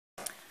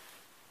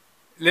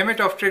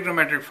Limit of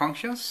trigonometric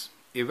functions.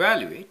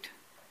 Evaluate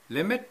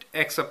limit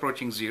x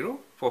approaching 0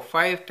 for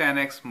 5 tan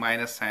x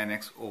minus sin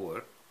x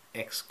over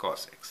x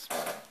cos x.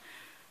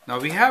 Now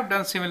we have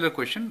done similar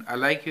question. I'd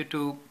like you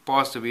to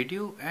pause the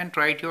video and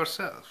try it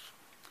yourself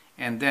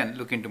and then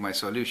look into my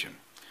solution.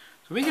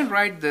 So we can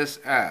write this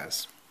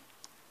as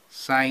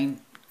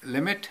sin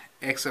limit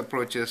x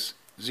approaches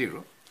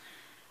 0.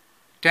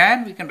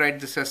 Tan, we can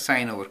write this as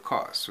sine over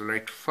cos. So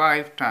write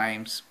 5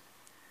 times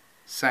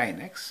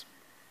sin x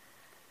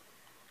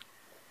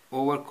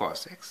over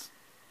cos x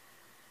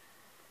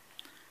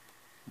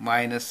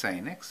minus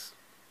sin x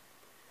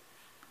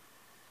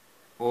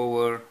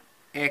over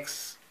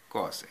x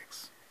cos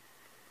x.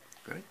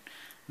 Correct?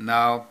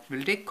 Now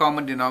we'll take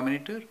common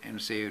denominator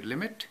and say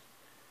limit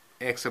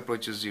x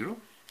approaches 0.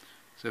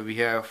 So we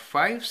have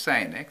 5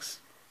 sin x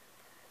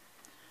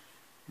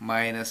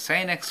minus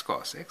sin x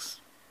cos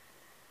x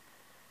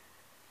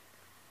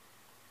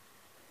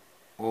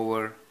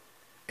over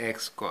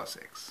x cos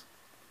x.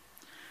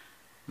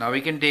 Now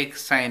we can take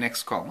sin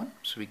x common,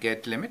 so we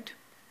get limit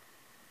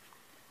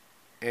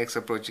x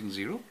approaching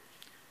 0.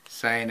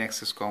 Sin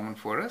x is common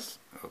for us.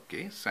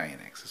 Okay, sin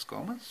x is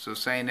common. So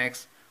sin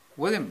x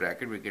within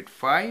bracket we get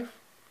 5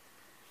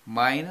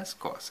 minus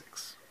cos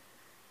x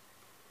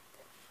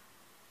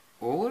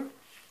over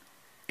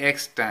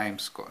x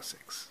times cos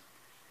x.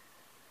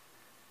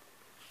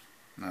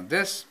 Now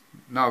this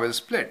now will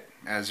split,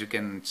 as you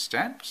can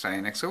understand,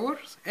 sin x over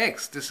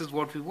x. This is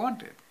what we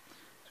wanted.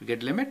 So we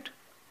get limit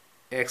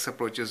x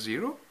approaches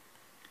 0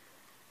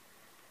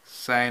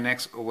 sin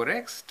x over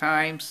x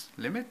times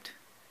limit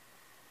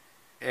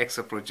x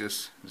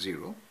approaches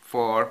 0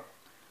 for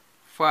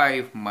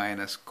 5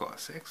 minus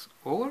cos x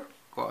over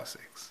cos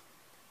x.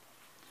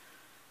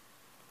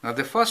 Now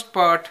the first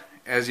part,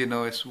 as you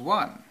know, is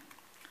 1.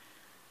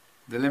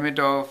 The limit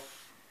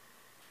of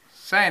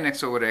sin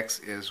x over x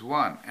is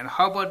 1. And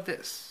how about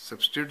this?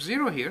 Substitute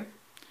 0 here.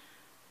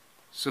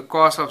 So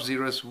cos of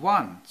 0 is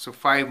 1. So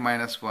 5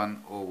 minus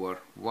 1 over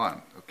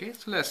 1. Okay,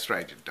 so let's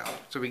write it down.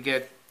 So we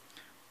get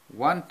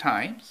 1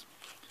 times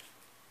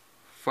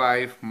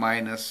 5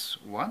 minus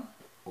 1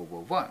 over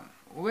 1,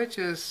 which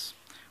is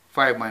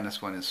 5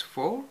 minus 1 is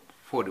 4.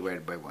 4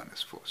 divided by 1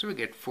 is 4. So we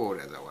get 4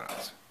 as our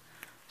answer.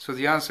 So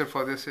the answer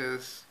for this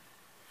is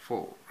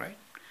 4, right?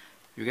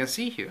 You can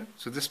see here.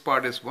 So this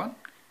part is 1.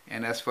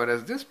 And as far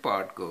as this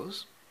part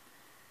goes,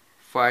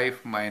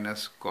 5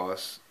 minus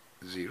cos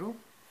 0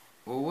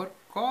 over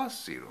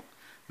cos 0.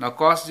 Now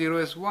cos 0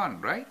 is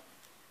 1, right?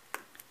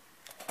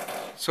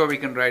 So we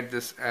can write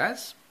this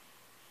as,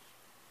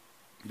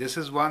 this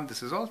is 1,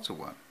 this is also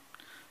 1.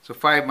 So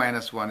 5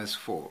 minus 1 is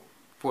 4.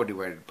 4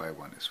 divided by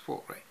 1 is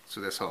 4, right?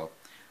 So that's how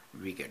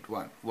we get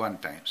 1. 1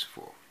 times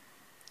 4.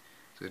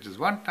 So it is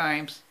 1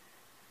 times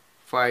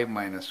 5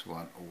 minus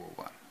 1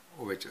 over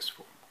 1, which is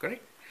 4,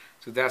 correct?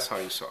 So that's how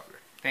you solve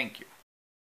it. Thank you.